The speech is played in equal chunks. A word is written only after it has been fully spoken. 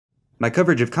My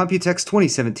coverage of Computex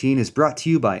 2017 is brought to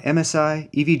you by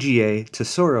MSI, EVGA,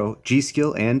 Tesoro,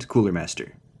 G-Skill, and Cooler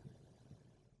Master.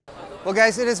 Well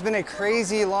guys, it has been a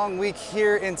crazy long week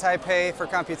here in Taipei for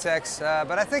Computex,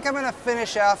 but I think I'm going to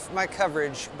finish off my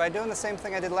coverage by doing the same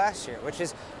thing I did last year, which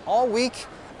is all week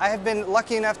I have been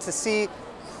lucky enough to see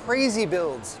crazy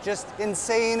builds, just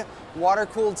insane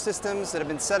water-cooled systems that have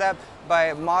been set up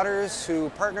by modders who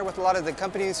partner with a lot of the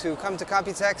companies who come to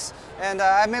Computex, and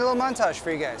I've made a little montage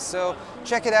for you guys, so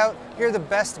check it out. Here are the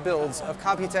best builds of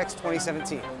Computex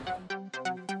 2017.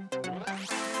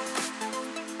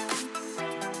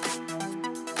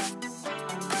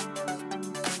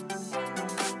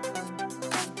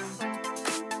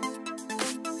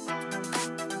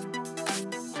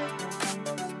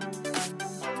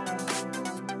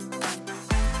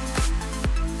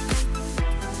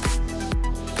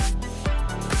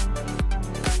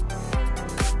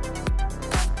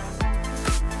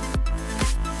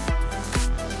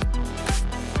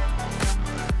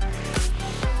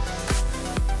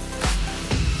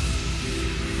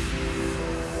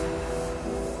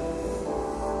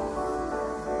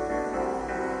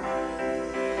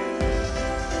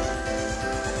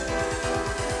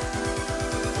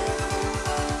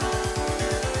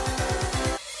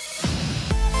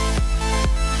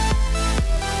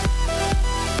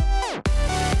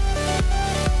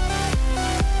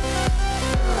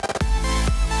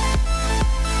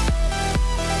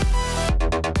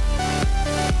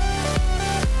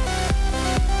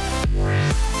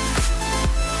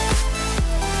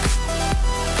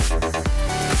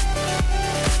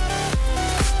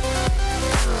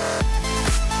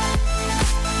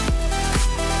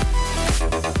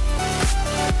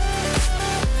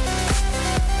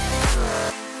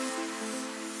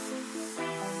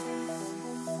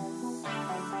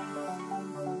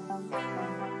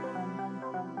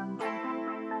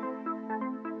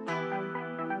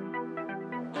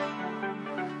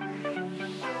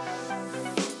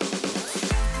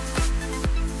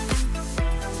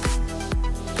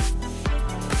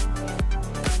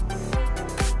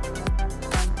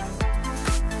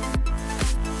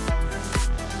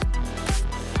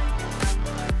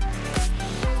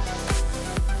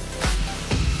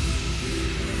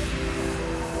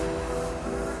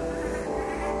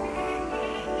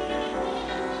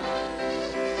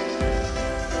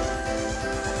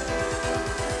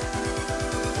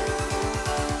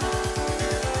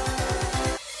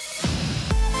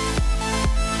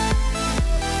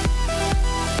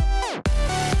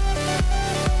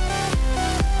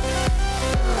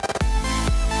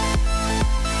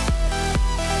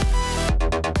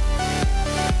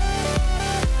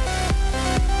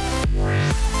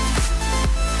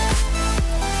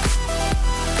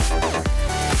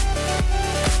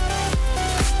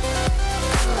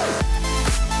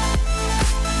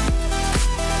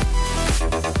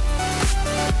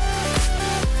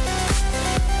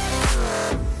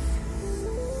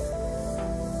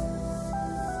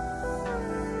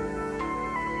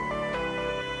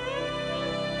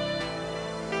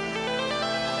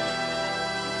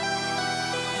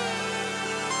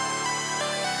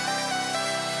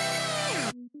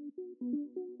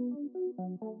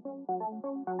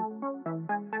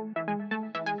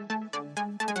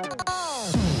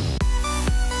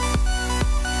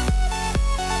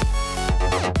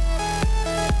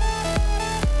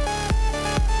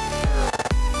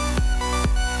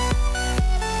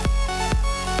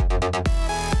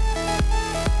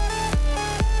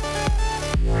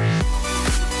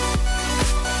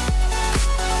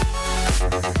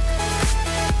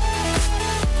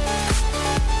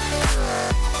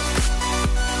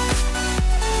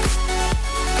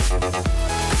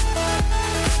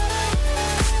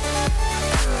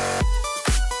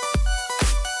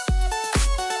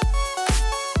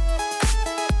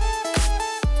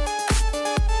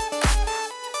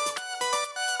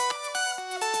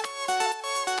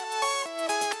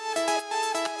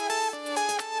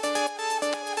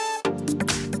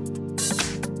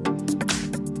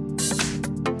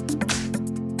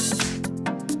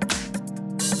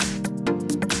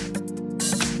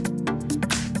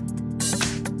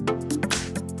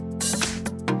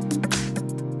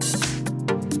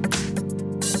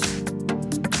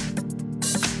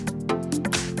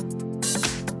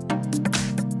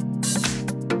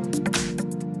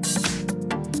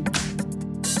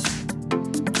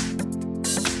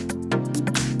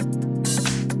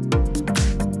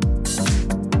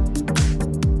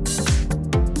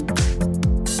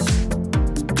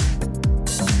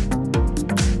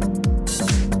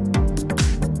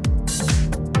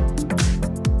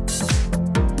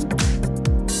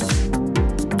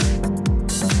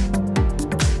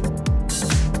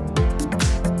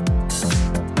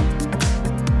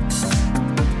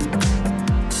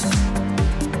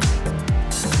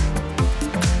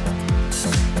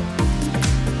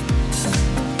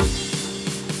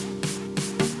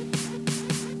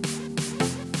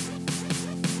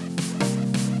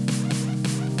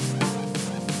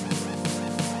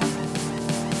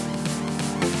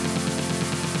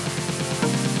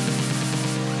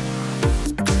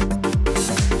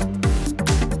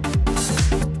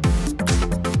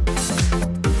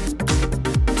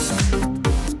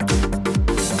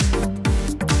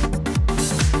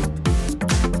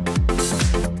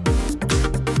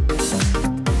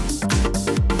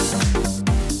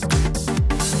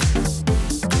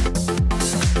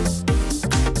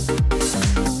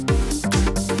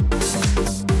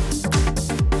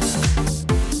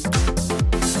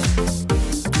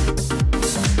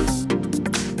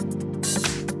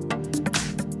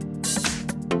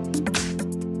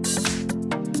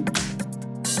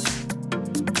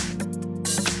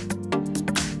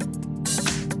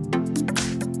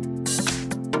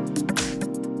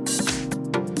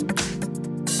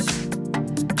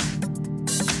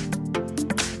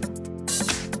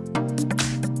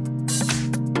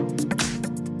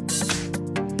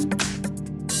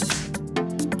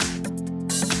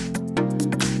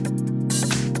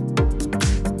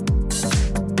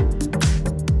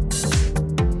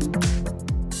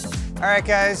 right,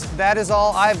 guys, that is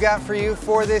all I've got for you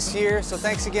for this year. So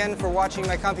thanks again for watching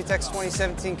my Computex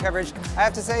 2017 coverage. I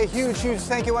have to say a huge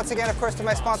thank you once again, of course, to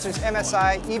my sponsors,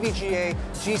 MSI, EVGA,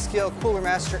 G-Skill, Cooler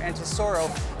Master, and Tesoro.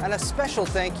 And a special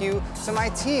thank you to my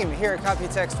team here at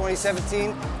Computex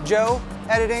 2017, Joe,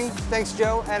 editing, thanks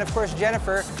Joe, and of course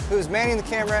Jennifer, who is manning the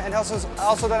camera and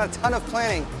also done a ton of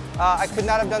planning. I could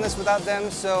not have done this without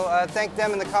them, so thank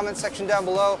them in the comment section down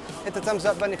below. Hit the thumbs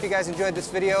up button if you guys enjoyed this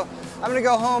video. I'm gonna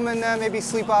go home and maybe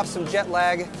sleep off some jet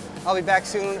lag. I'll be back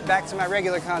soon, back to my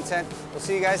regular content. We'll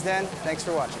see you guys then. Thanks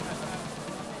for watching.